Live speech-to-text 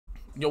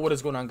Yo, what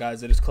is going on,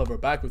 guys? It is Clever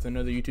back with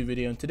another YouTube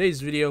video. In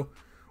today's video,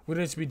 we're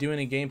going to be doing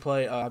a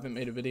gameplay. I haven't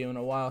made a video in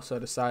a while, so I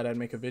decided I'd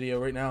make a video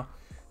right now.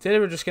 Today,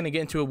 we're just going to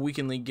get into a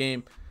weekend league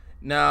game.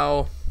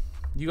 Now,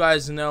 you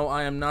guys know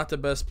I am not the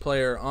best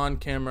player on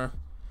camera,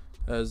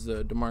 as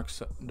the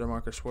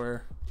DeMarcus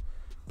Ware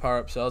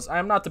power-up sells. I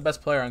am not the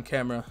best player on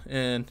camera,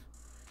 and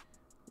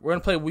we're going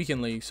to play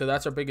weekend league, so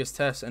that's our biggest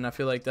test, and I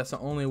feel like that's the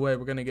only way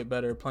we're going to get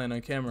better playing on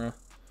camera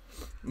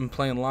and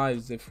playing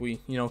lives if we,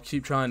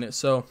 keep trying it.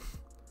 So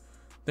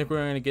I think we're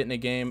going to get in a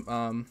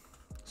game.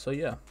 So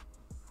yeah,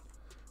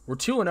 we're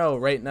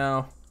 2-0 right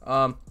now.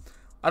 I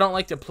don't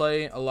like to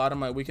play a lot of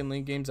my weekend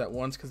league games at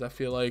once because I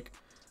feel like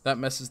that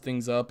messes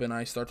things up and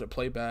I start to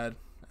play bad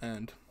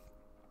and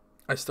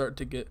I start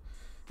to get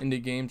into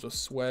games with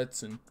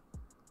sweats, and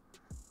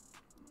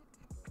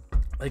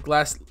like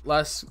last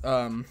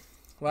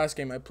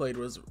game I played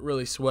was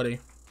really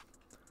sweaty.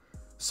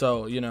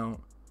 So,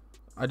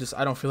 I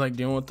don't feel like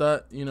dealing with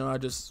that,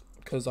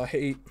 because I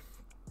hate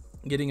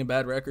getting a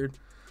bad record.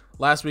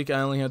 Last week I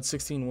only had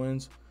 16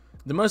 wins.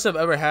 The most I've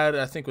ever had,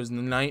 I think, was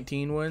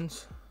 19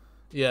 wins.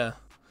 Yeah,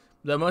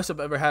 the most I've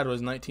ever had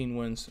was 19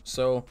 wins.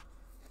 So,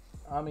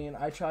 I mean,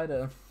 I try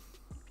to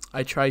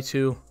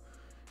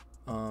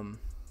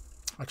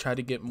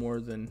get more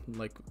than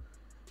like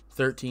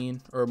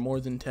 13 or more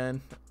than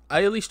 10.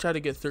 I at least try to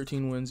get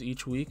 13 wins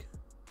each week.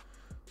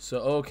 So,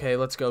 okay,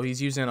 let's go.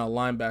 He's using a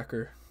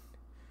linebacker.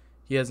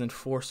 He has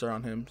enforcer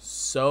on him.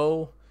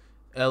 So,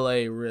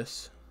 LA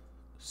Riss.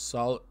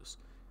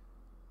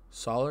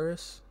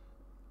 Solaris?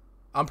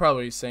 I'm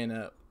probably saying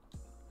that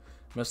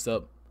messed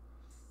up.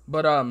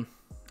 But,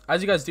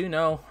 as you guys do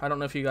know, I don't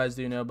know if you guys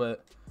do know,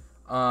 but,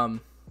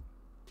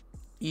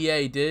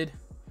 EA did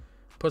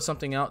put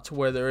something out to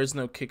where there is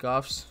no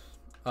kickoffs,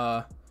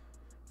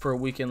 for a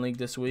weekend league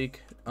this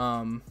week.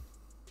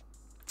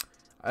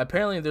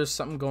 Apparently there's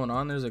something going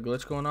on. There's a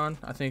glitch going on.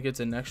 I think it's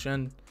in next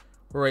gen.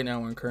 Right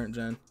now we're in current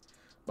gen.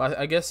 But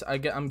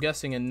I'm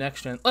guessing in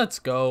next gen. Let's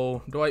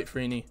go, Dwight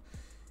Freeney.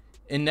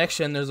 In next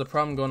gen, there's a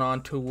problem going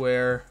on to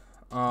where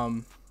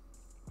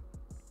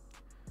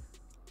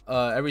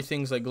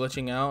everything's like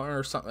glitching out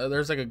or something.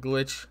 There's like a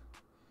glitch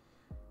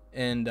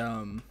and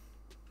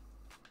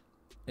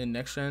in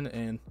next gen,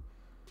 and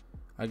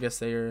I guess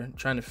they are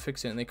trying to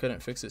fix it and they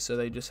couldn't fix it, so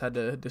they just had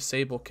to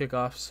disable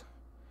kickoffs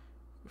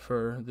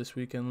for this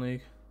weekend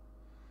league.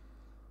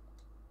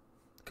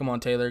 Come on,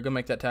 Taylor, go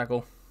make that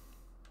tackle.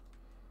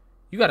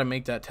 You got to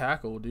make that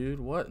tackle, dude.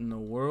 What in the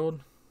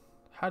world?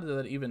 How did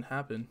that even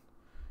happen?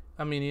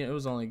 I mean, it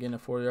was only getting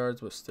 4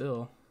 yards, but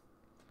still.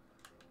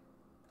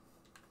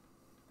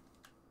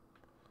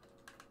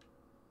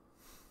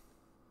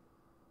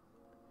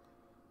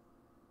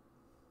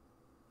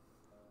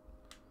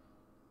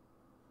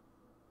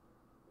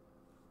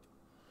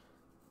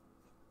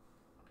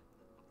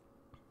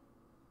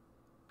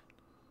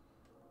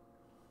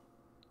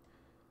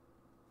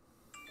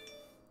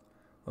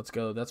 Let's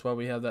go. That's why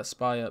we have that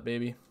spy up,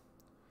 baby.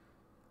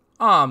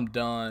 I'm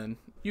done.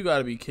 You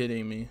gotta be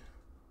kidding me.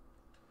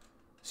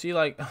 See,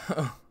 like,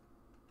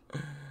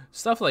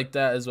 stuff like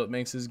that is what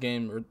makes this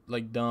game,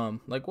 like, dumb.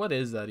 Like, what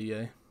is that,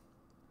 EA?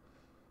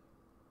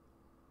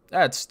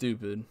 That's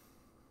stupid.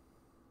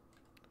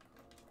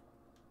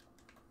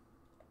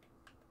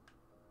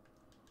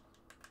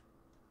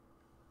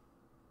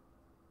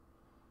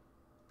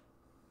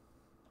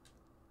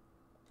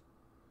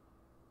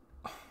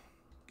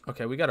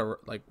 Okay, we gotta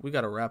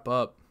wrap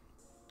up.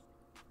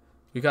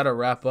 We gotta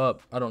wrap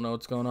up. I don't know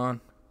what's going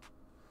on.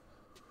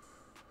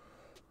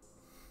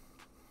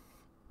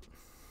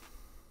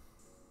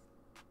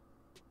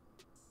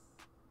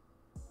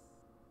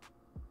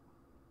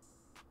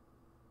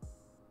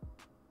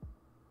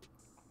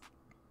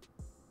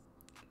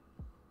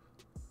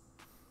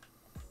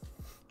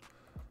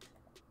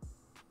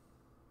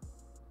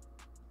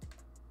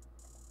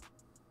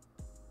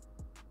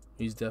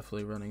 He's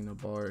definitely running the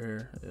ball right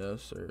here.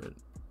 Yes, or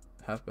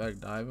halfback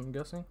dive, I'm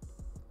guessing.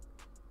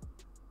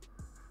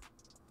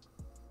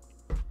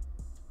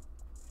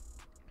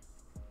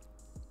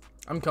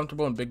 I'm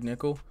comfortable in big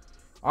nickel.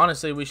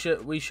 Honestly, we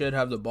should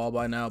have the ball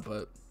by now,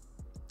 but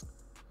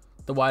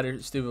the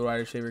stupid wide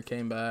receiver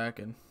came back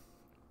and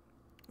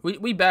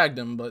we bagged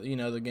him, but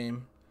the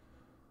game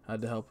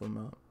had to help him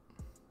out.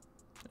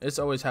 This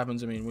always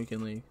happens to me in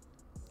weekend league.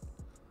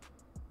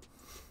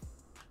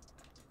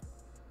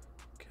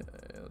 Okay,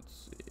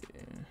 let's see.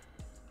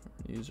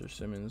 User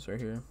Simmons right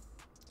here.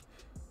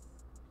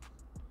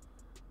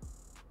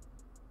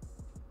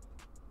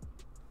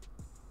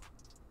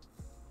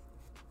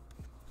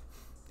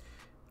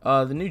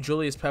 The new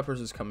Julius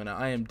Peppers is coming out.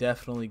 I am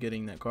definitely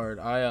getting that card.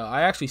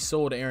 I actually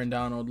sold Aaron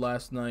Donald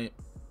last night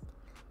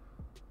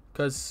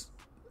because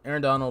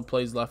Aaron Donald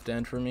plays left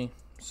end for me.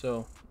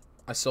 So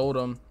I sold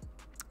him,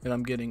 and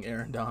I'm getting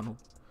Aaron Donald.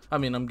 I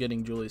mean, I'm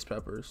getting Julius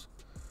Peppers.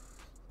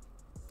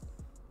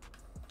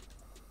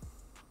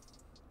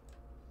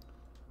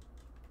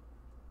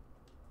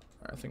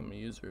 I think I'm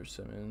gonna use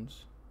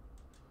Simmons.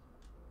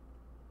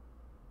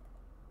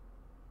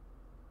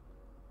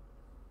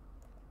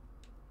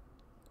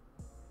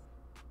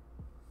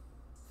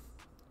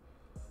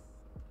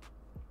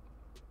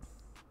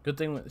 Good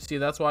thing. See,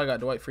 that's why I got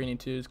Dwight Freeney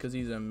too, because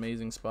he's an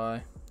amazing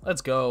spy.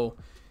 Let's go.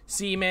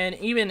 See, man,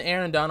 even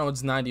Aaron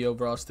Donald's 90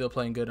 overall still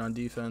playing good on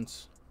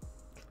defense.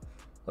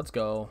 Let's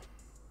go.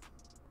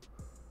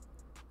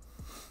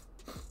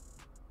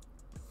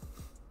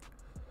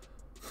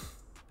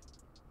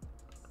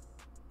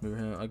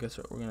 I guess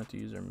we're gonna have to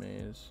use our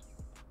maze.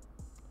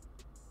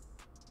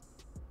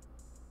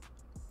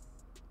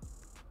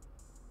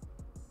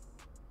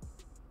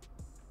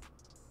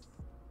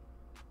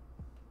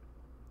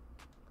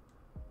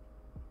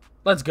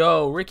 Let's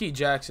go, Ricky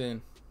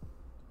Jackson.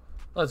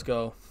 Let's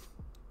go.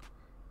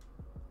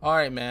 All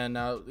right, man.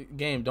 Now,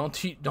 game, don't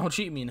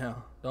cheat me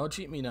now. Don't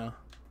cheat me now.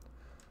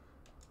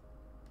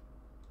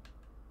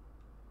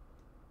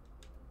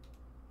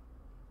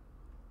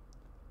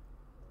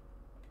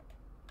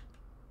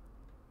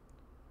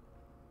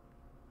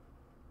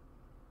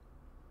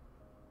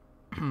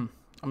 I'm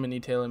gonna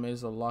need Taylor Mays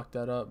to lock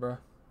that up, bro.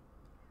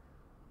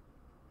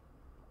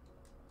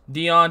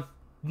 Dion,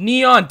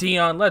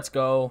 let's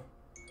go.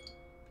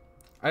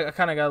 I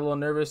kind of got a little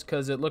nervous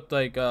because it looked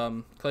like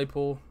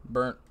Claypool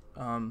burnt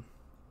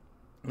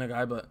the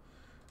guy, but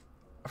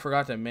I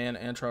forgot to man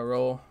and try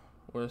roll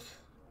with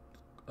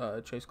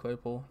Chase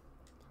Claypool.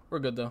 We're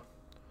good though.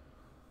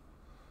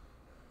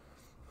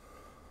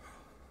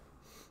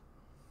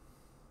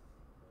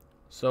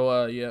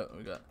 So yeah,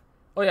 we got.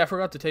 Oh yeah, I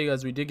forgot to tell you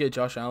guys we did get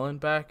Josh Allen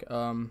back.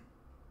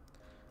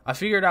 I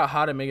figured out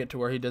how to make it to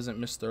where he doesn't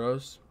miss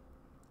throws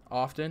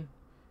often,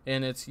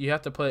 and it's you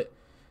have to put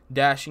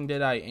dashing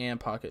deadeye and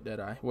pocket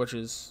deadeye, which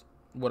is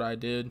what I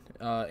did,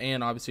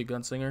 and obviously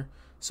gunslinger.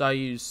 So I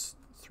use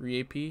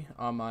 3 AP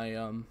on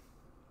my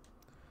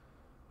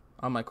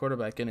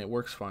quarterback, and it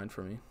works fine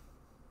for me.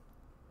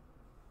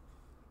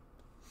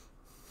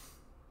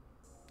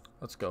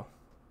 Let's go.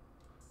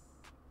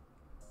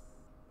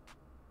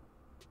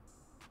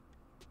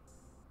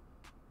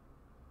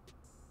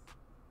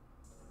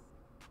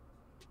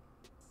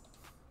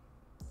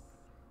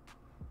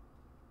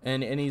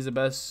 And he's the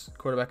best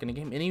quarterback in the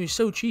game. And he was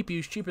so cheap. He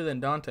was cheaper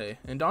than Dante.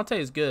 And Dante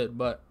is good,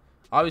 but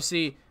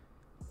obviously,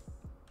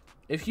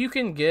 if you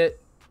can get...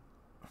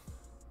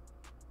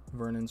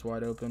 Vernon's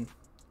wide open.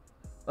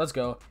 Let's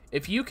go.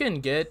 If you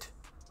can get...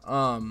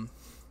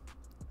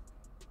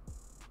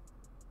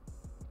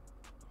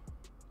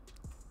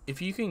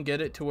 if you can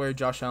get it to where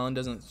Josh Allen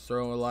doesn't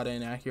throw a lot of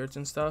inaccurates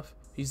and stuff,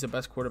 he's the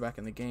best quarterback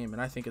in the game.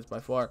 And I think it's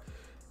by far.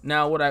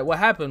 Now, what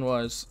happened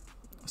was...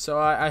 So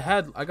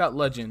I got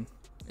Legend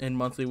in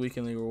monthly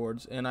weekly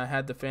rewards, and I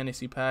had the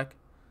fantasy pack,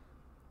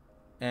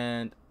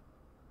 and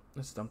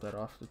let's dump that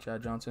off to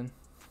Chad Johnson,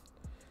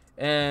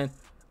 and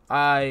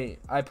I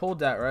pulled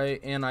that, right,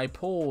 and I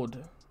pulled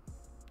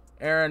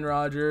Aaron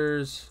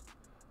Rodgers,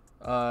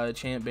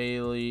 Champ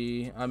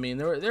Bailey. I mean,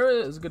 there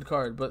was a good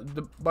card,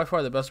 but by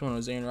far the best one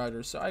was Aaron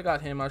Rodgers, so I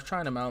got him. I was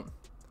trying him out,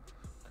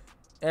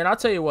 and I'll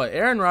tell you what,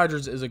 Aaron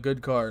Rodgers is a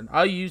good card.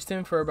 I used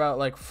him for about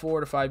like 4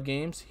 to 5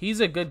 games.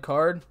 He's a good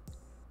card.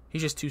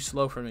 He's just too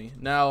slow for me.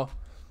 Now,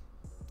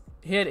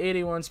 he had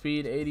 81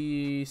 speed,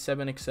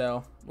 87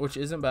 excel, which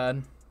isn't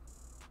bad.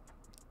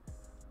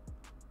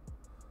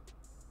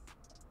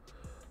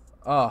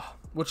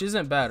 Which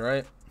isn't bad,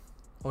 right?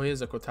 Oh, he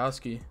has a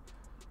Kwiatkowski.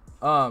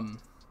 I'm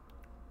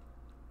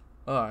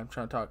trying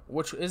to talk.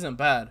 Which isn't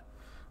bad.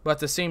 But at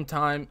the same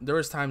time, there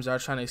was times I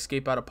was trying to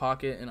escape out of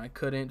pocket, and I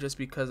couldn't just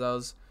because I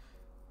was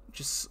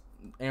just...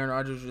 Aaron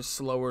Rodgers was just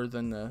slower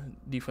than the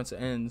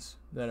defensive ends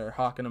that are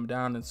hawking him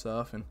down and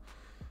stuff. And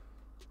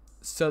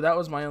so that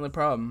was my only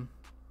problem.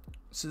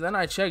 So then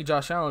I checked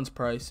Josh Allen's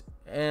price,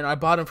 and I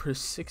bought him for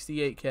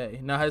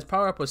 $68K. Now, his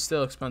power-up was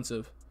still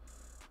expensive.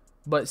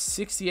 But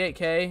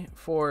 $68K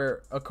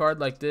for a card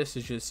like this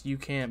is just, you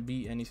can't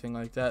beat anything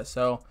like that.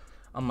 So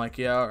I'm like,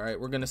 yeah, all right,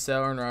 we're going to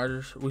sell Aaron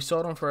Rodgers. We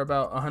sold him for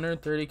about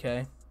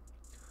 $130K.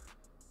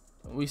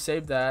 We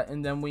saved that,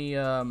 and then we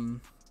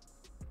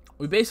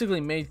basically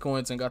made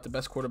coins and got the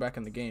best quarterback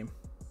in the game.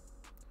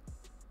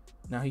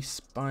 Now he's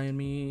spying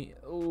me.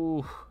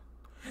 Ooh.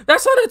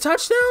 That's not a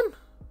touchdown?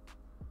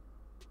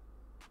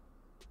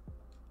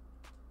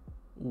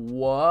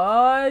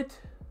 What?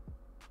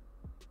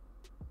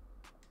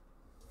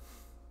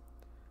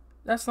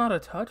 That's not a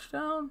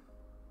touchdown?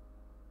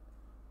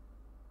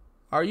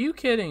 Are you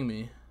kidding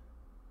me?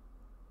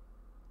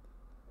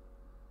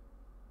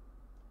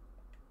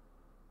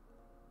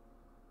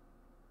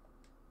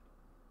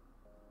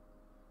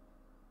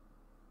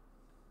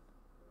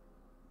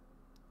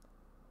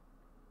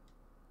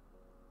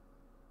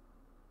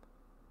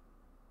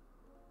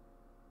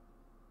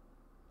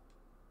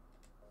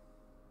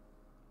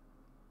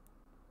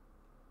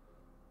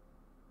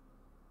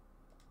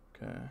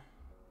 Okay.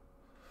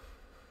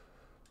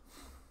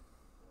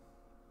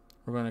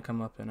 We're going to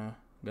come up in a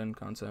gun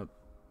concept.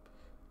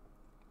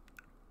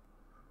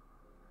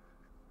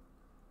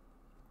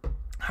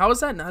 How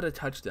is that not a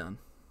touchdown?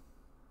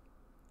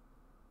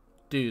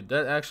 Dude,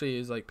 that actually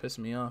is like pissing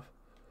me off.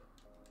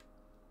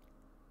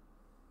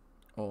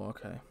 Oh,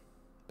 okay.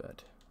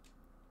 Bet.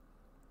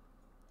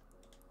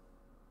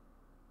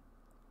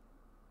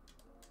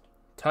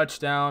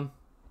 Touchdown.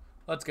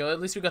 Let's go. At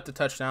least we got the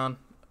touchdown.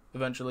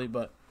 eventually,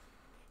 but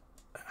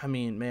I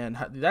mean, man,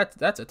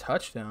 that's a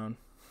touchdown.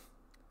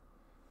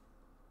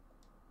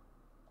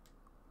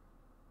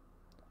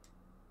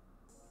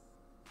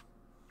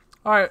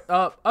 All right,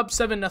 up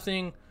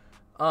 7-0.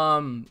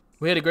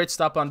 We had a great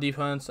stop on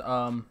defense.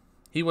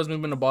 He was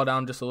moving the ball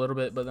down just a little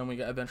bit, but then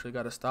we eventually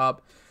got a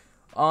stop.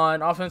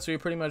 On offense, we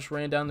pretty much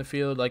ran down the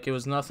field like it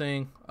was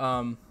nothing,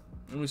 and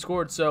we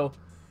scored. So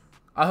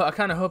I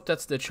kind of hope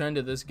that's the trend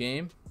of this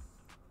game,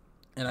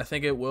 and I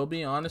think it will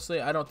be, honestly.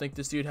 I don't think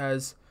this dude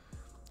has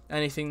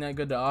anything that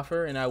good to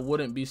offer, and I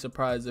wouldn't be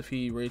surprised if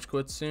he rage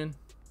quits soon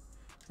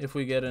if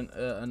we get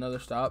another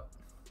stop.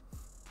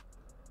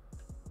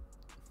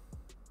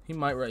 He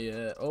might run.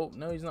 Yeah. Oh,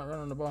 no, he's not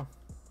running the ball.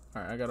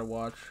 All right, I got to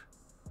watch.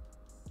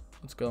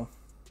 Let's go.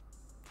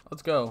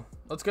 Let's go.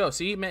 Let's go.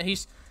 See, man,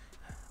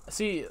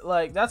 see,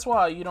 like, that's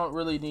why you don't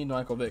really need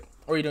Michael Vick,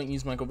 or you don't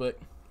use Michael Vick.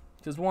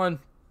 Because, one,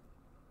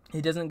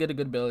 he doesn't get a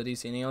good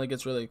abilities, and he only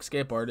gets really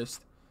escape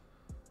artist.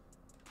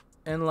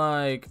 And,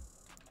 like,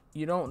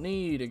 you don't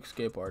need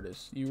escape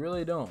artists. You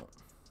really don't.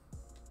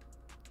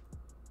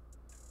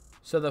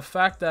 So the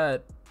fact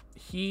that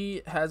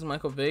he has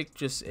Michael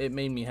Vick, it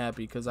made me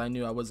happy, because I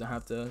knew I wasn't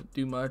have to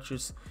do much.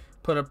 Just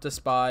put up the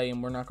spy,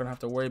 and we're not going to have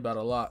to worry about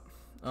a lot.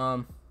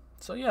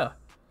 So, yeah.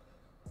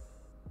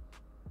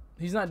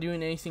 He's not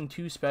doing anything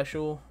too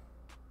special.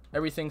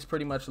 Everything's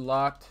pretty much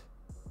locked.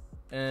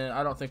 And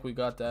I don't think we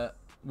got that.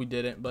 We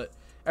didn't, but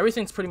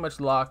everything's pretty much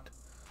locked.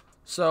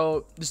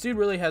 So, this dude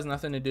really has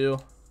nothing to do.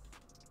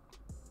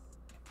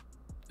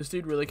 This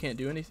dude really can't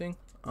do anything.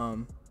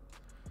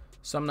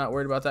 So I'm not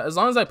worried about that. As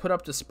long as I put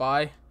up the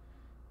spy,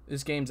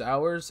 this game's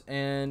ours.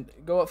 And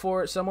go up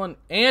for it. Someone.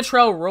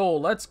 Antrell roll.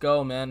 Let's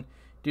go, man.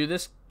 Dude,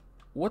 this.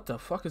 What the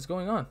fuck is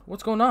going on?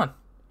 What's going on?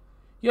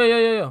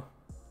 Yo.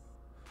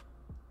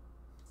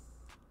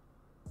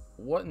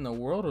 What in the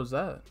world was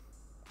that?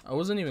 I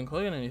wasn't even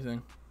clicking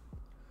anything.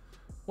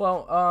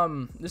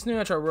 Well, this new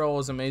Antrell roll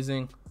is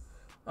amazing.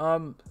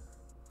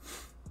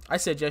 I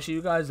suggest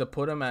you guys to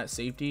put him at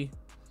safety.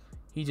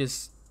 He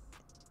just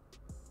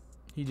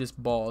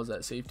balls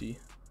at safety,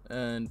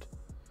 and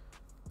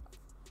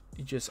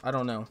I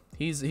don't know.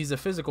 He's a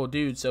physical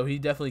dude, so he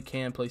definitely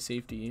can play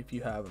safety if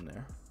you have him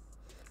there.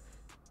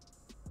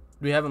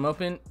 Do we have him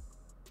open?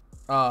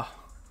 I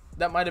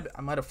might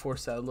have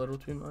forced that a little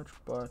too much,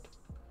 but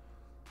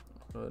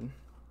good.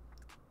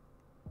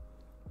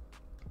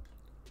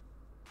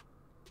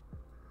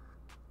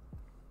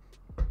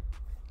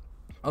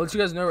 I'll let you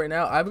guys know right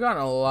now, I've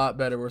gotten a lot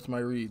better with my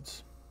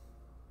reads.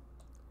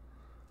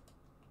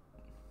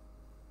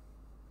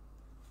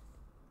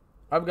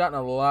 I've gotten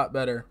a lot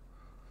better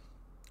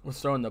with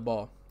throwing the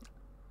ball.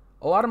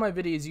 A lot of my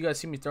videos, you guys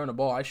see me throwing the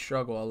ball, I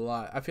struggle a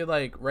lot. I feel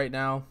like right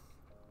now,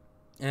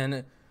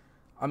 and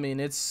I mean,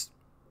 it's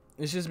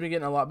just been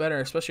getting a lot better,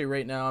 especially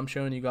right now. I'm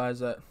showing you guys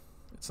that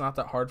it's not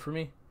that hard for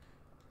me.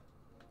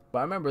 But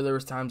I remember there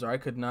was times where I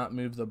could not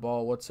move the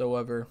ball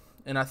whatsoever.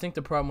 And I think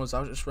the problem was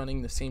I was just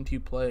running the same 2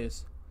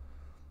 plays.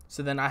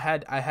 So then I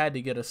had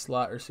to get a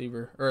slot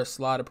receiver, or a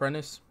slot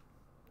apprentice.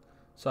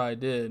 So I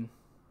did.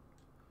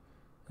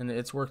 And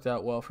it's worked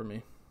out well for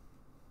me.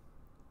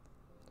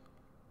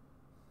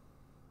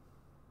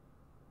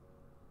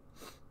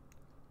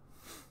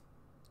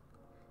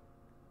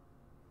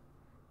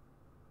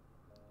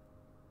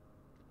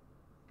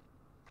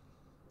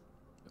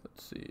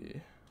 Let's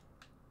see.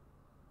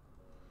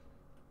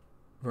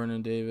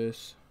 Vernon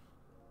Davis.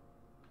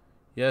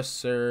 Yes,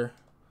 sir.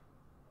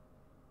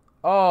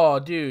 Oh,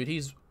 dude,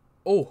 he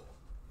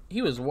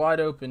was wide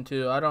open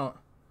too.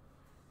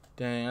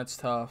 Dang, that's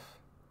tough.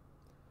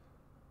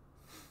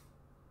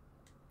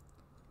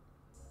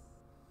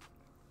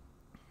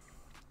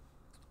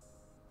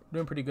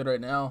 Doing pretty good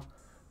right now.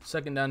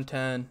 2nd down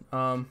 10.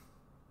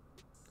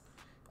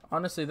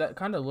 Honestly, that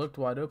kind of looked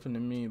wide open to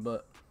me,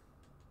 but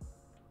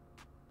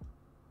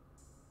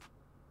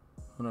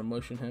I'm gonna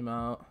motion him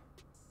out.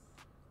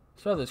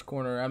 So this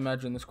corner, I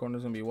imagine this corner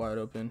is gonna be wide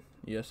open.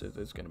 Yes,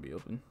 it's gonna be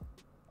open.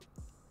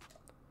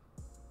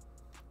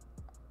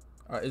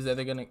 All right,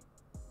 they're gonna?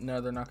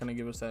 No, they're not gonna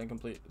give us that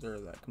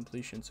that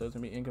completion. So it's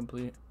gonna be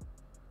incomplete.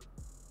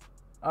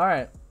 All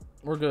right,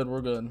 we're good.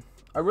 We're good.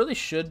 I really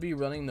should be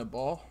running the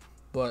ball,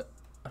 but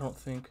I don't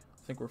think.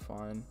 I think we're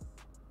fine.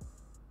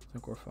 I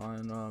think we're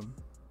fine.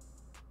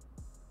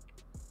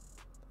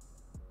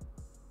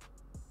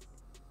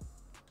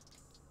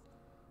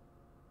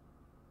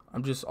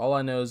 All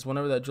I know is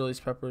whenever that Julius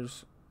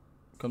Peppers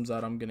comes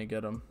out, I'm gonna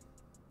get him.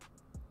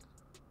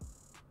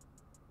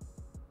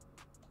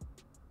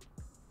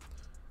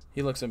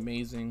 He looks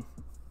amazing.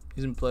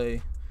 He's in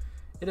play.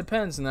 It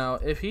depends now.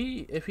 If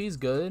he's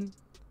good,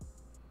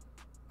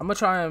 I'm gonna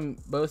try him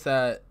both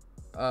at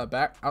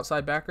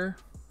outside backer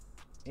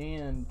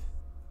and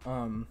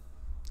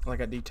like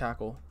a D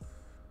tackle.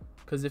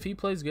 Cause if he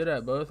plays good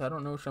at both, I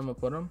don't know which I'm gonna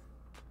put him.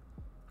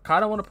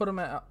 Kind of want to put him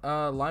at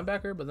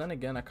linebacker, but then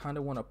again, I kind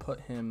of want to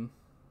put him.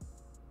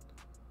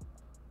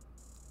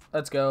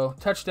 Let's go.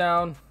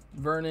 Touchdown,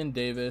 Vernon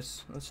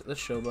Davis. Let's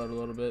showboat a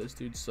little bit. This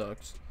dude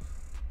sucks.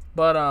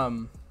 But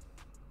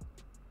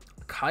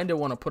kind of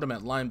want to put him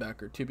at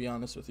linebacker, to be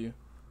honest with you.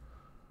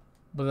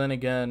 But then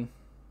again,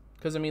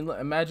 because I mean,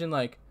 imagine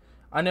like,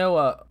 I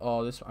know.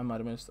 Oh, this I might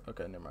have missed.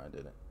 Okay, never mind. I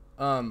didn't.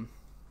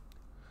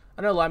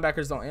 I know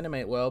linebackers don't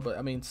animate well, but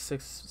I mean,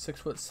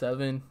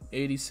 6'7",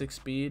 86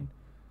 speed.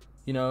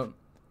 You know,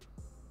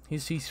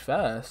 he's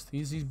fast.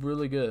 He's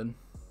really good.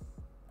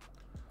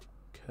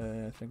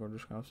 Okay, I think we're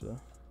just gonna have to.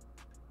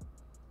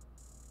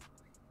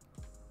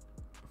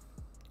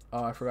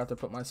 Oh, I forgot to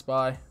put my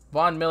spy.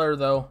 Von Miller,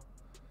 though.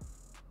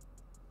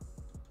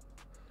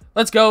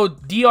 Let's go.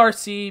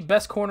 DRC,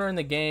 best corner in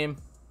the game.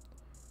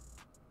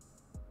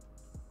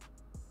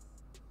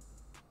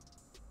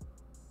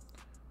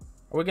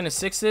 Are we going to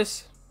 6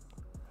 this?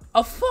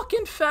 A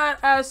fucking fat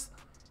ass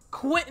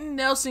Quentin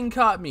Nelson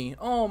caught me.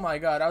 Oh my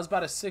god. I was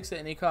about to 6 it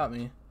and he caught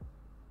me.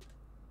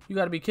 You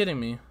got to be kidding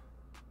me.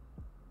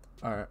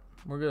 Alright.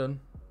 We're good.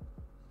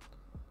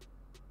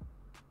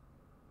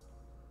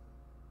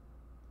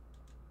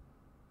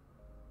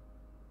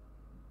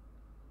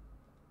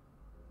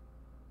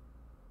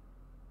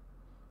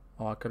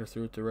 Oh, I could have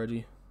threw it to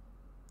Reggie.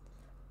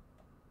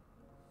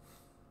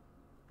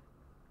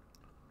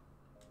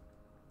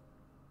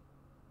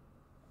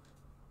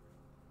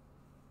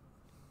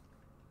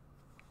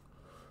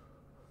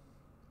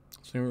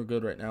 So we're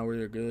good right now.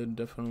 We're good,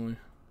 definitely.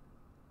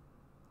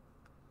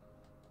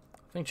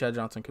 I think Chad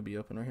Johnson could be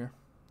open right here.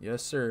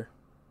 Yes, sir.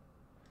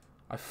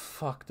 I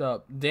fucked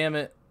up. Damn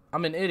it.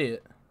 I'm an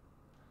idiot.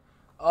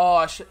 Oh,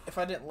 I should. If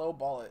I didn't low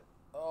ball it.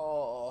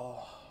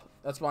 Oh,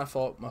 that's my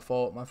fault. My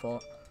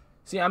fault.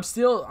 See, I'm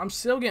still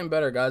getting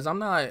better, guys.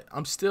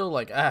 I'm still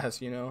like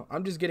ass, you know.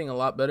 I'm just getting a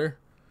lot better.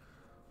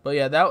 But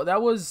yeah,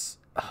 that was.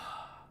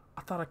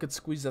 I thought I could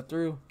squeeze that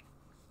through.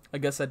 I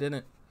guess I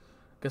didn't.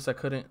 Guess I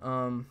couldn't.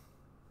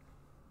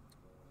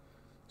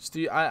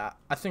 Dude, I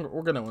think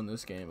we're gonna win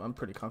this game. I'm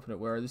pretty confident.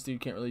 Where this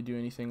dude can't really do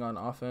anything on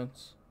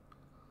offense.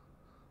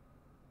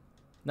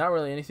 Not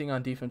really anything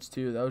on defense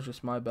too. That was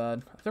just my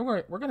bad. I think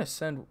we're gonna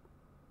send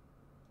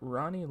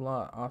Ronnie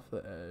Lott off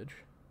the edge.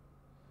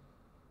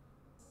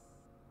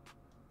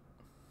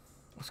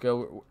 Let's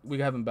go. We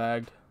have him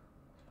bagged.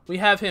 We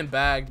have him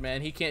bagged,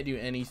 man. He can't do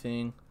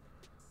anything.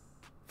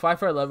 5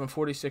 for 11,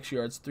 46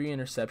 yards, 3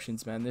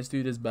 interceptions, man. This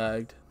dude is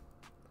bagged.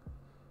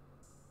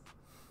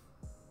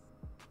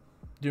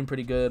 Doing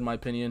pretty good, in my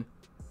opinion.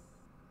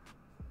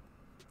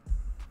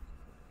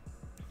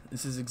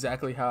 This is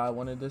exactly how I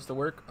wanted this to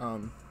work.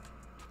 Okay.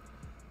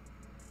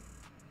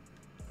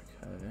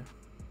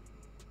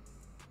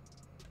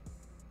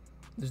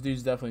 This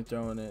dude's definitely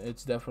throwing it.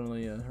 It's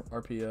definitely a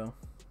RPO.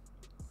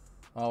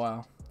 Oh,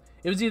 wow.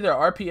 It was either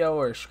a RPO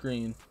or a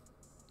screen.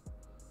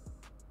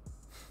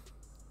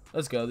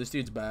 Let's go. This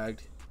dude's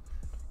bagged.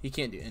 He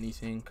can't do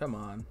anything. Come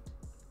on.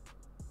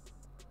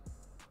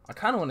 I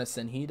kind of want to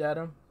send heat at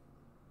him.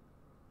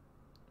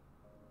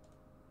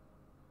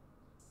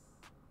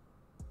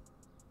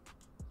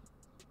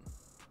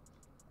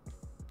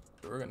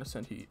 We're going to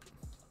send heat.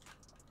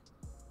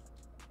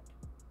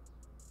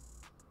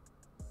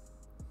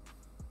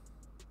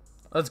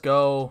 Let's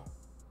go.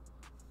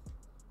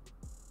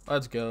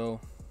 Let's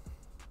go.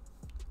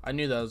 I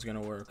knew that was going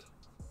to work.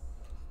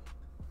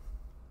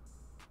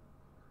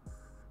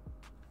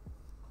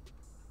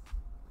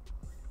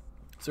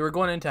 So we're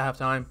going into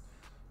halftime.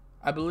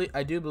 I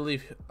do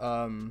believe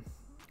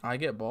I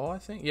get ball, I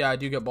think. Yeah, I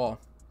do get ball.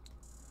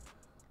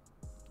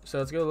 So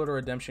let's get a little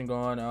redemption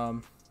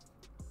going.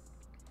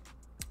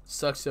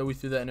 Sucks that we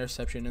threw that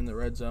interception in the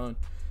red zone.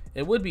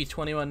 It would be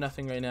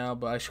 21-0 right now,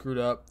 but I screwed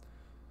up.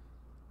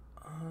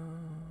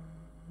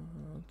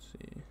 Let's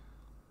see.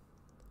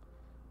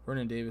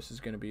 Vernon Davis is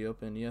going to be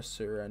open. Yes,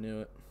 sir. I knew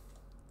it.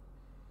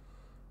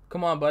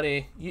 Come on,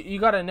 buddy. You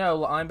got to know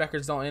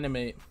linebackers don't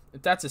animate.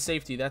 If that's a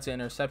safety, that's an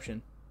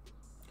interception.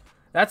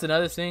 That's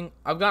another thing.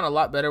 I've gotten a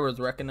lot better with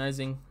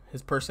recognizing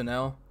his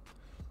personnel.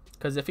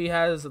 Because if he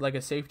has like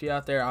a safety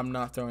out there, I'm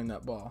not throwing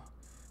that ball.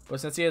 But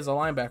since he has a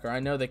linebacker, I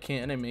know they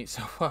can't animate.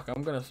 So, fuck,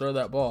 I'm going to throw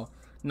that ball.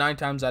 9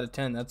 times out of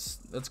 10,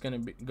 that's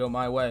going to go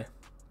my way.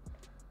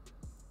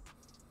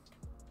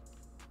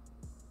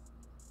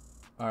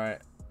 All right.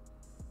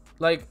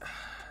 Like,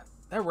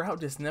 that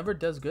route just never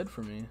does good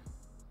for me.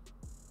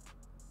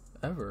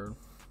 Ever.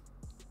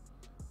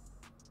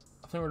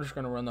 I think we're just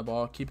going to run the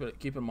ball. Keep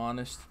him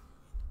honest.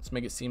 Let's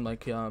make it seem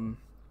like we're,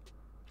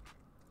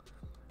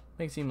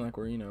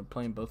 you know,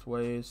 playing both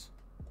ways.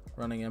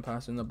 Running and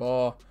passing the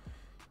ball.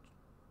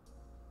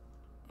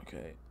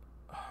 Okay.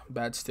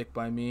 Bad stick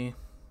by me.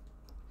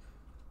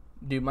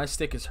 Dude, my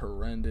stick is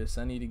horrendous.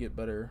 I need to get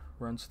better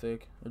run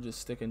stick. Or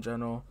just stick in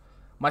general.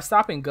 My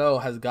stop and go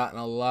has gotten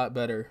a lot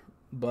better.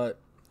 But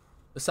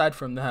aside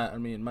from that, I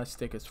mean, my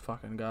stick is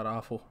fucking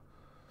god-awful.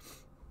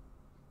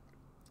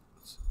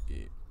 Let's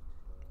see.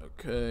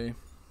 Okay.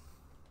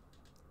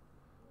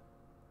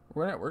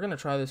 We're gonna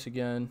try this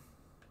again.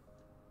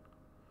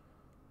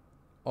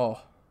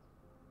 Oh.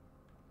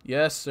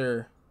 Yes,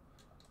 sir.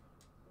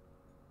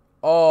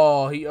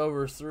 Oh, he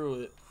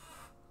overthrew it.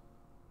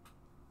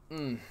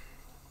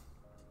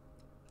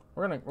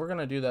 We're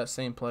gonna do that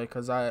same play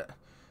because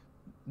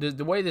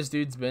The way this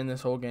dude's been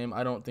this whole game,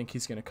 I don't think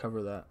he's going to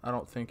cover that. I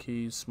don't think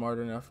he's smart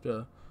enough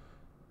to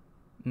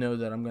know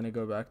that I'm going to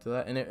go back to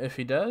that. And if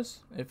he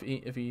does, if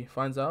he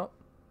finds out,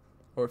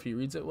 or if he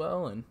reads it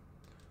well, and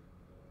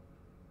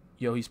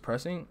yo, he's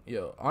pressing.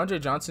 Yo, Andre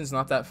Johnson's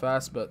not that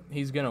fast, but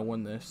he's going to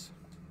win this.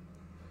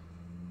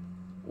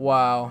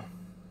 Wow.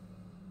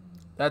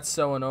 That's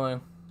so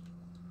annoying.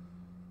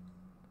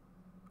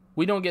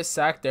 We don't get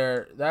sacked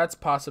there. That's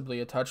possibly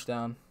a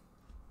touchdown.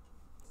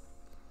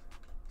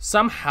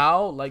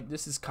 Somehow, like,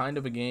 this is kind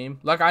of a game.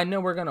 Like, I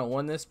know we're going to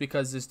win this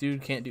because this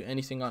dude can't do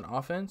anything on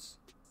offense.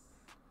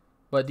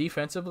 But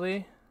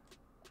defensively,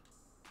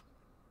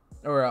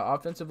 or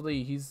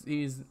offensively,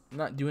 he's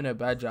not doing a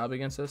bad job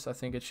against us. I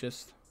think it's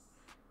just...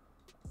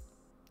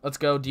 Let's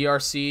go,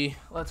 DRC.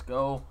 Let's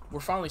go. We're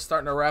finally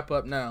starting to wrap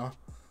up now.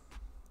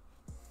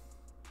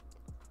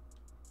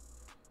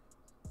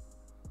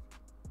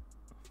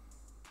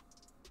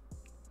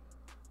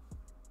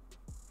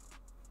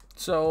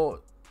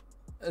 So,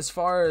 as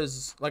far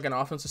as like an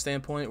offensive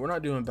standpoint, we're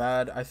not doing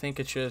bad. I think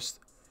it's just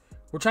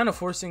we're trying to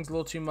force things a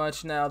little too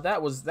much. Now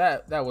that was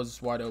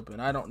wide open.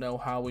 I don't know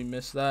how we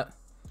missed that,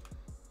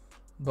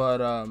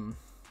 but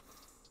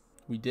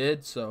we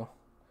did. So,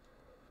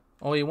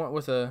 oh, he went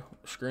with a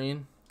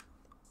screen.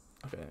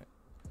 Okay,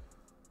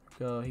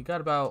 go. He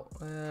got about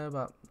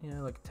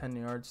like 10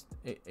 yards,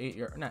 8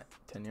 yards, not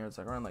 10 yards,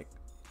 like around like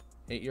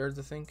 8 yards.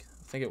 I think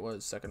it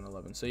was 2nd and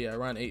 11. So yeah,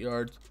 around 8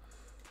 yards.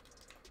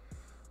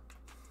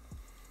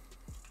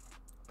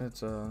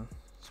 Let's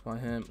spy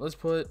him. Let's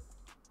put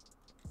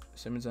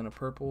Simmons on a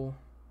purple.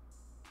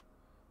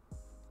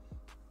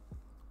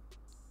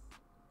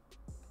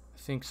 I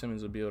think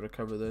Simmons will be able to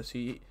cover this.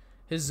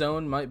 His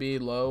zone might be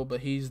low,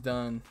 but he's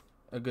done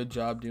a good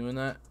job doing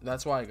that.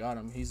 That's why I got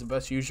him. He's the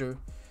best user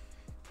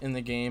in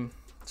the game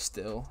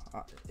still.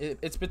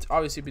 It's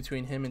obviously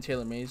between him and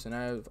Taylor Mays, and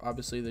I have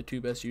obviously the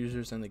 2 best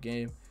users in the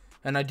game.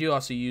 And I do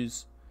also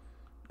use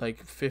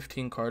like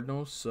 15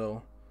 Cardinals,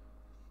 so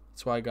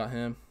that's why I got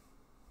him.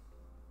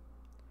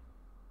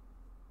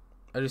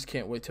 I just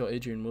can't wait till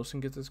Adrian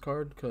Wilson gets this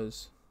card,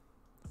 because,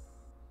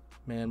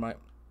 man,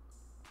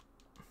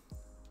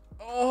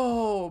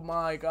 oh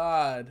my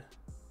God,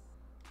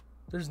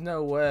 there's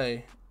no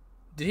way.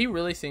 Did he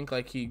really think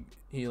like he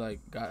like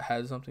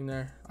had something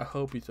there? I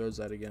hope he throws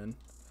that again.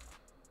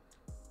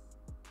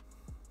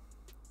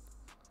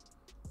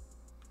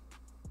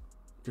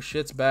 Your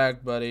shit's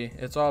bagged, buddy.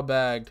 It's all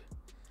bagged.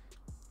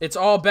 It's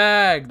all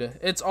bagged.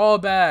 It's all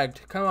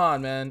bagged. Come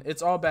on, man.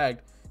 It's all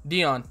bagged.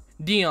 Neon.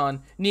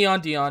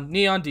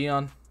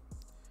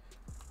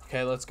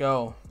 Okay, let's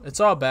go. It's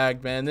all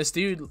bagged, man. This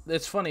dude,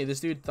 it's funny. This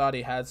dude thought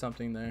he had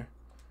something there,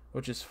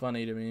 which is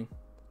funny to me.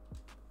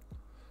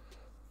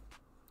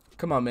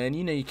 Come on, man.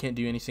 You know you can't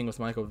do anything with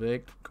Michael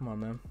Vick. Come on,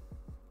 man.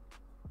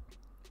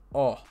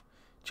 Oh,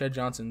 Chad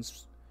Johnson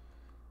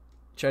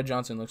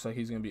looks like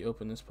he's gonna be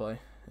open this play,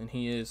 and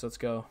he is. Let's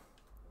go,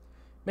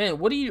 man.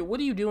 What are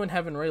you doing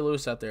having Ray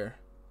Lewis out there?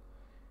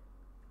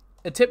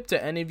 A tip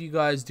to any of you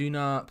guys: do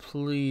not,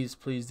 please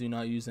do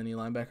not use any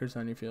linebackers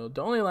on your field.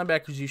 The only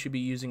linebackers you should be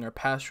using are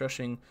pass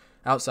rushing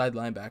outside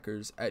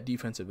linebackers at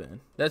defensive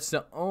end. That's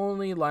the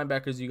only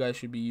linebackers you guys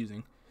should be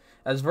using.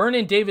 As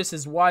Vernon Davis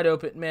is wide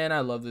open, man, I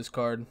love this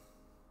card.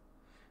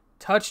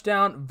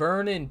 Touchdown,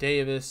 Vernon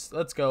Davis.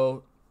 Let's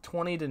go,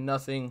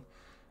 20-0.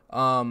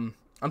 I'm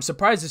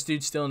surprised this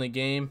dude's still in the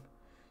game,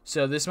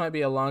 so this might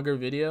be a longer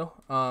video.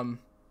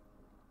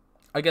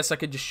 I guess I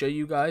could just show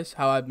you guys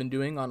how I've been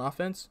doing on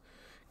offense.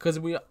 Because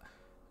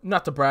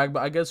not to brag,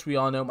 but I guess we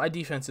all know my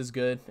defense is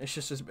good. It's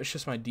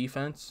just my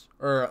defense,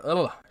 or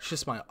it's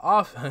just my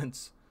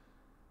offense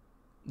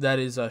that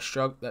is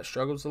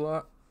struggles a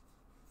lot.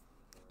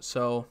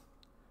 So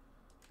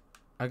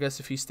I guess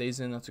if he stays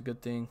in, that's a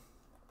good thing.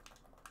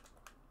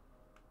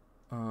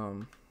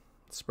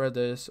 Spread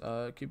this.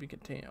 QB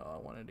contain. Oh, I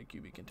wanted a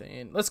QB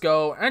contain. Let's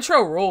go.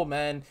 Antro roll,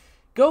 man.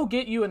 Go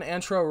get you an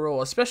Antro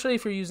roll, especially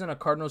if you're using a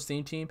Cardinals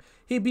team.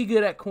 He'd be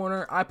good at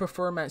corner. I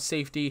prefer him at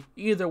safety.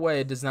 Either way,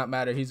 it does not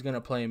matter. He's going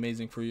to play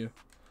amazing for you.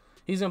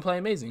 He's going to play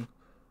amazing.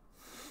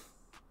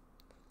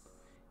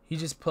 He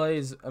just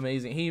plays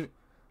amazing. He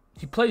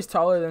plays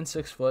taller than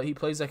 6 foot. He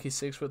plays like he's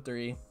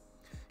 6'3".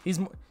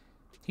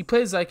 He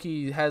plays like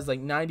he has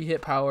like 90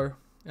 hit power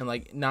and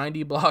like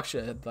 90 block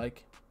shed.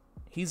 Like,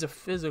 he's a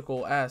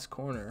physical ass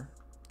corner.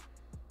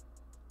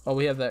 Oh,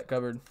 we have that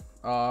covered.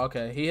 Oh,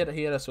 okay. He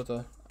hit us with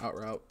a out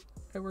route.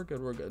 Hey, we're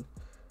good. We're good.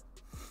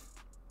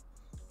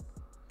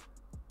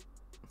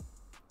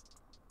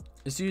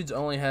 This dude's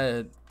only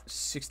had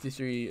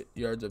 63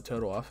 yards of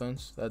total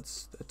offense.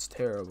 That's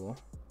terrible.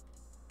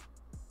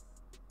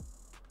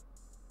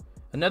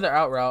 Another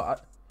out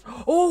route.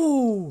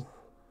 Oh,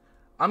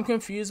 I'm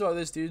confused why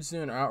this dude's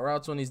doing out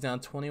routes when he's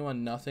down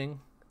 21-0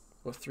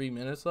 with 3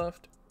 minutes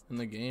left in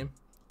the game.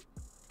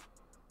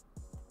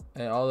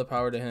 Hey, all the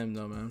power to him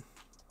though, man.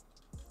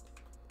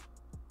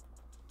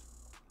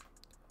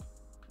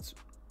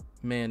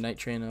 Man, Night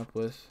Train up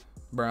with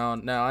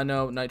Brown. Now, I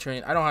know Night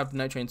Train. I don't have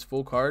Night Train's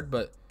full card,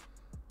 but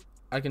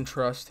I can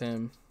trust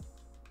him.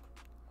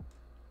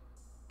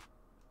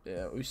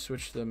 Yeah, we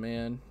switched the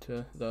man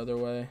to the other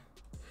way.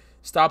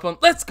 Stop him.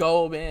 Let's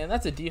go, man.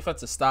 That's a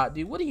defensive stop,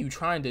 dude. What are you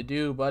trying to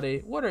do, buddy?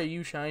 What are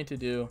you trying to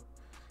do?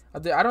 I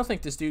don't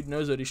think this dude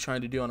knows what he's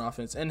trying to do on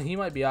offense, and he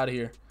might be out of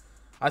here.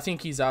 I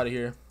think he's out of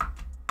here.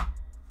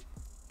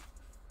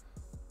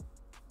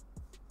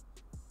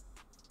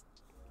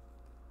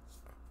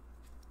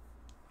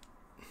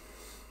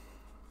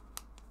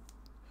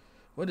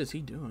 What is he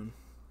doing?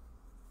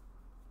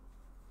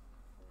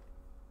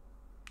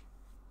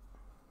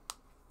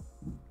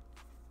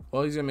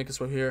 Well, he's gonna make us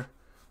switch here.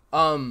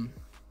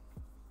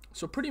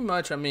 So pretty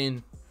much, I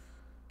mean,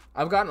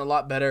 I've gotten a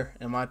lot better,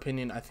 in my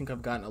opinion. I think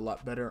I've gotten a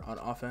lot better on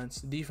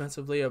offense.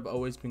 Defensively, I've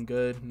always been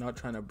good. Not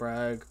trying to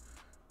brag.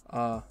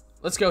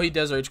 Let's go. He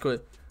does rage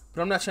quit,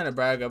 but I'm not trying to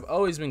brag. I've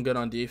always been good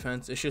on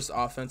defense. It's just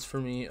offense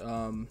for me.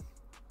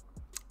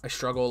 I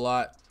struggle a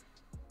lot.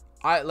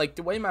 I like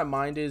the way my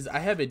mind is. I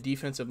have a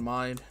defensive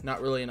mind,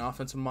 not really an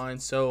offensive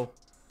mind. So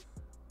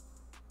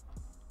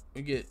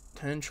we get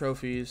 10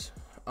 trophies.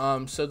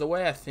 So the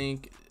way I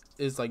think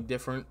is like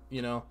different,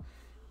 you know.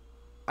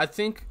 I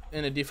think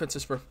in a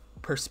defensive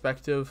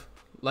perspective,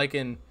 like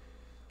in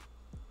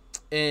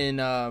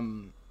high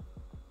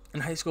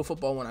school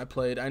football when I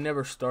played, I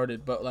never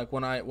started, but like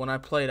when I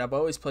played, I've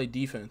always played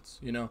defense,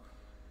 you know.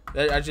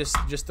 I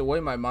just the way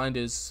my mind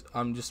is,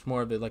 I'm just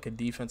more of like a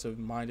defensive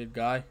minded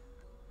guy.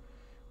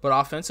 But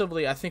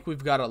offensively, I think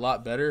we've got a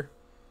lot better.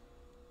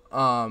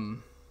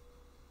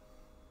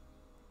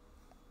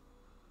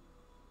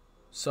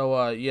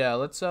 So yeah,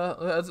 let's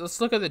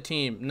look at the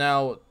team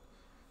now.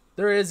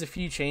 There is a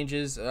few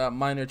changes,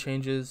 minor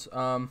changes.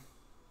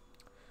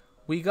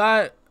 We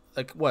got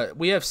like what?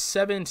 We have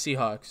 7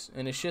 Seahawks,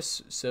 and it's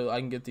just so I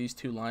can get these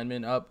 2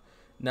 linemen up.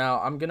 Now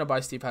I'm gonna buy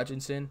Steve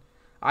Hutchinson.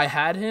 I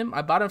had him.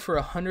 I bought him for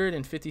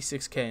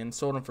 156K and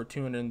sold him for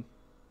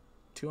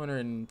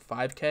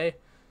 205K.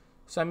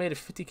 So I made a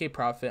 50K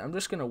profit. I'm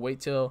just gonna wait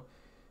till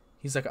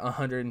he's like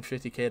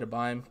 150K to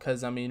buy him,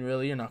 because I mean,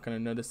 really, you're not gonna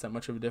notice that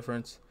much of a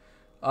difference.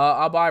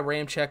 I'll buy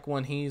Ramczyk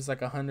when he's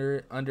like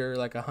under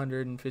like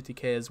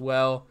 150K as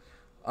well.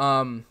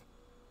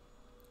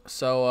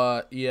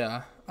 So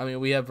yeah, I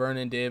mean, we have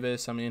Vernon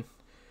Davis. I mean,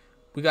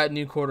 we got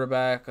new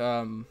quarterback,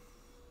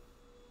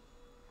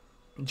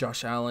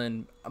 Josh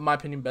Allen. In my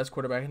opinion, best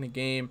quarterback in the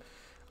game.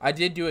 I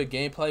did do a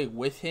gameplay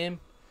with him,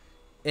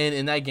 and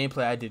in that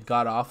gameplay, I did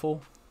god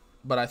awful.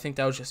 But I think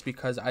that was just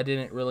because I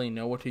didn't really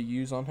know what to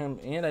use on him,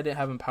 and I didn't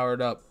have him powered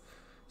up,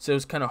 so it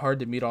was kind of hard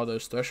to meet all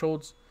those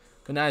thresholds.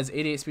 But now he's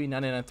 88 speed,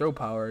 99 throw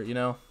power, you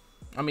know.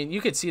 I mean,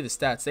 you could see the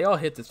stats. They all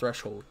hit the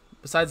threshold.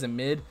 Besides the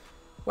mid.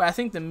 Well, I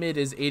think the mid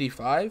is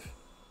 85.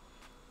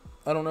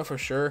 I don't know for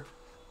sure.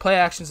 Play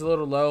action's a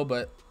little low,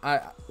 but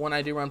when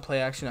I do run play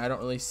action, I don't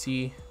really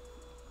see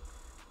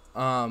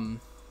him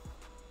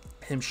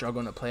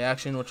struggling at play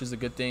action, which is a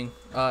good thing.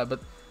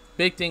 But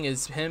big thing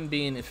is him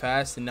being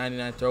fast and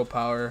 99 throw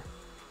power.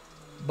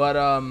 But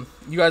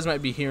you guys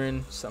might be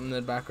hearing something in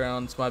the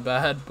background. It's my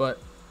bad,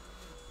 but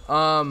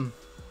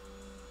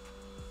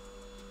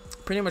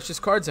pretty much this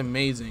card's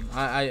amazing.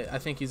 I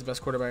think he's the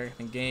best quarterback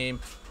in the game.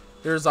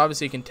 There's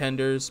obviously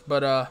contenders,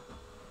 but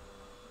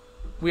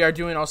we are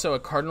doing also a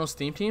Cardinals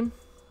theme team,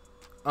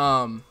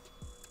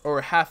 or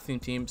a half theme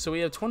team. So we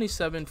have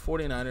 27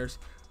 49ers.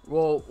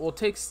 We'll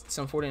take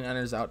some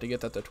 49ers out to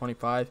get that to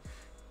 25,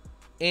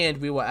 and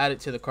we will add it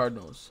to the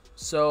Cardinals.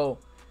 So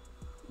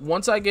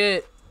once I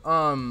get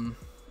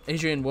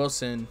Adrian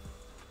Wilson,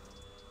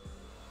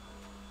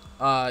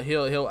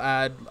 he'll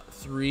add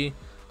 3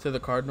 to the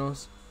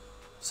Cardinals.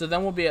 So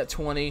then we'll be at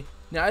 20.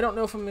 Now, I don't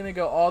know if I'm going to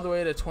go all the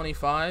way to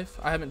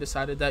 25. I haven't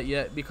decided that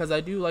yet, because I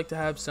do like to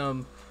have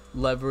some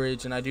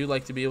leverage, and I do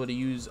like to be able to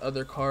use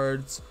other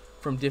cards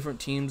from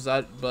different teams.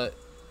 But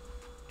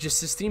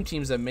just this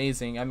team's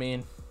amazing. I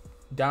mean,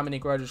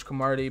 Dominic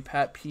Rodgers-Cromartie,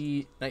 Pat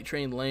Pete, Night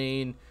Train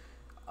Lane,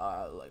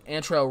 like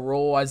Antrell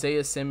Roll,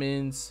 Isaiah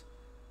Simmons.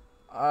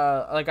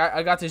 Like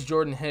I got this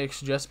Jordan Hicks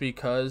just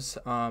because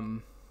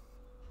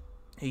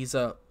he's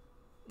a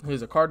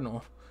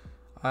Cardinal.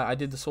 I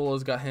did the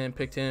solos, got him,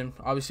 picked him.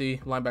 Obviously,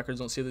 linebackers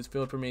don't see this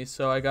field for me,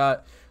 so I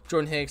got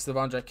Jordan Hicks,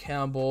 Devondre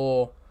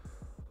Campbell.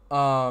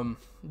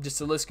 Just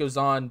the list goes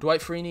on. Dwight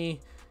Freeney,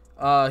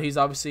 he's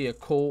obviously a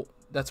Colt.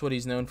 That's what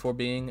he's known for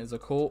being, is a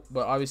Colt.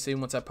 But obviously,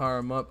 once I power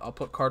him up, I'll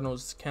put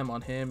Cardinals chem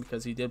on him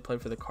because he did play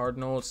for the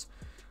Cardinals.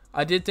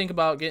 I did think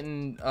about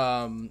getting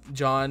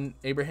John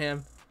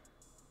Abraham,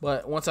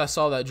 but once I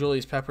saw that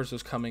Julius Peppers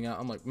was coming out,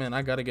 I'm like, man,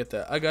 I gotta get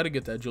that. I gotta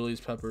get that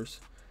Julius Peppers.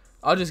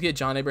 I'll just get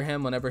John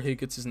Abraham whenever he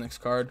gets his next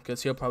card,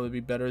 because he'll probably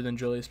be better than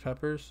Julius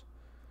Peppers.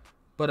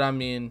 But I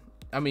mean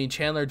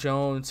Chandler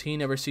Jones, he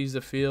never sees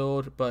the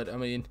field, but I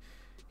mean,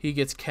 he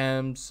gets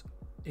chems.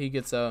 He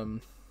gets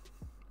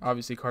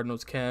obviously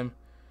Cardinals chem.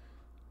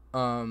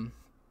 So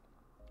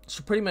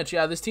pretty much,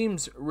 yeah, this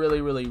team's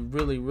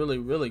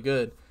really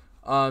good.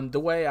 The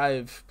way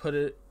I've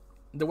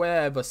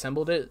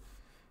assembled it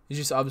is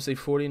just obviously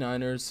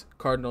 49ers,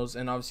 Cardinals,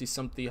 and obviously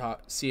some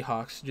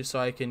Seahawks, just so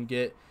I can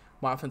get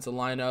my offensive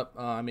lineup.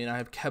 I mean, I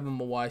have Kevin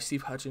Mawai,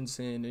 Steve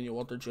Hutchinson, and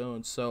Walter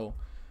Jones. So,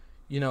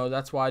 you know,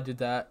 that's why I did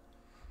that.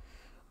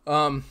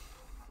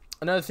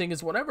 Another thing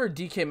is whenever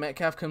DK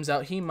Metcalf comes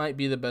out, he might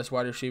be the best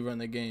wide receiver in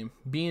the game.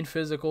 Being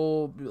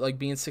physical, like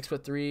being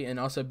 6'3", and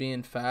also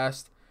being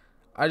fast,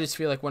 I just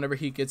feel like whenever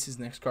he gets his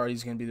next card,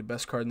 he's gonna be the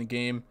best card in the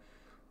game,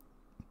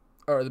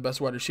 or the best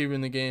wide receiver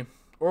in the game.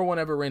 Or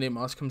whenever Randy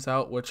Moss comes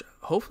out, which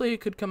hopefully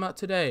it could come out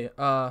today.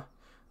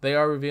 They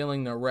are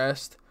revealing the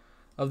rest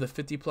of the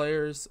 50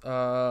 players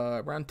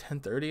around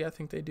 10:30, I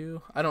think they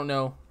do. I don't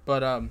know,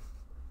 but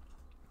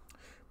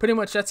pretty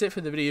much that's it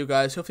for the video,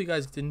 guys. Hopefully you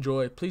guys did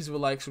enjoy. Please leave a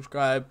like,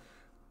 subscribe,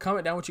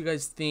 comment down what you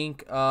guys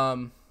think.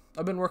 I've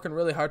been working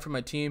really hard for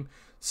my team.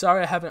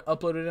 Sorry I haven't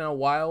uploaded in a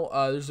while.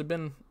 There's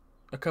been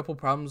a couple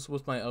problems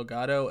with my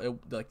Elgato.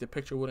 Like the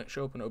picture wouldn't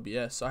show up in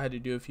OBS, so I had to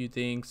do a few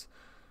things.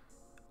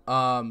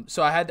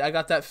 So I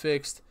got that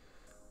fixed.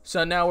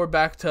 So now we're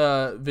back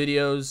to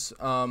videos.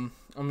 I'm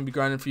gonna be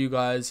grinding for you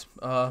guys,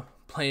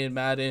 playing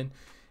Madden,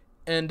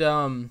 and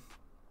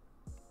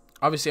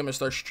obviously I'm gonna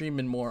start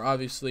streaming more,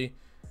 obviously.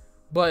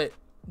 But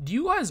do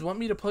you guys want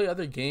me to play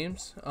other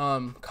games?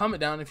 Comment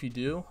down if you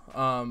do.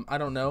 I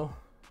don't know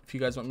if you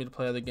guys want me to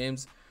play other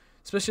games,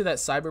 especially that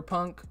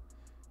Cyberpunk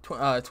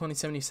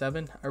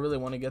 2077. I really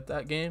want to get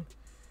that game.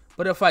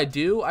 But if I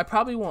do, I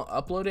probably won't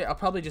upload it. I'll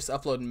probably just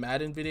upload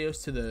Madden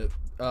videos to the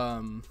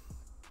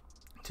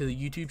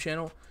YouTube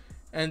channel.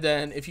 And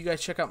then if you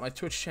guys check out my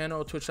Twitch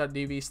channel,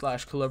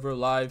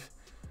 twitch.tv/KalevoLive,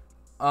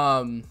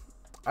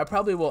 I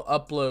probably will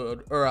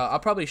upload, or I'll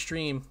probably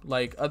stream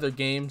like other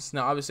games.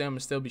 Now obviously I'm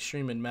gonna still be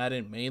streaming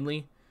Madden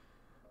mainly,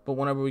 but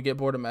whenever we get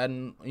bored of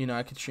Madden, you know,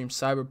 I could stream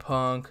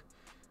Cyberpunk,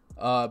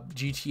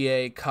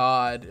 GTA,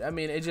 COD. I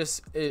mean, it's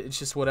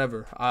just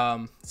whatever.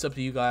 It's up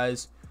to you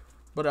guys.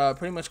 But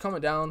pretty much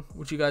comment down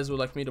what you guys would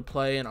like me to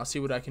play, and I'll see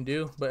what I can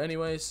do. But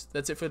anyways,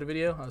 that's it for the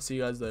video. I'll see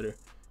you guys later.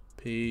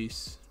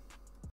 Peace.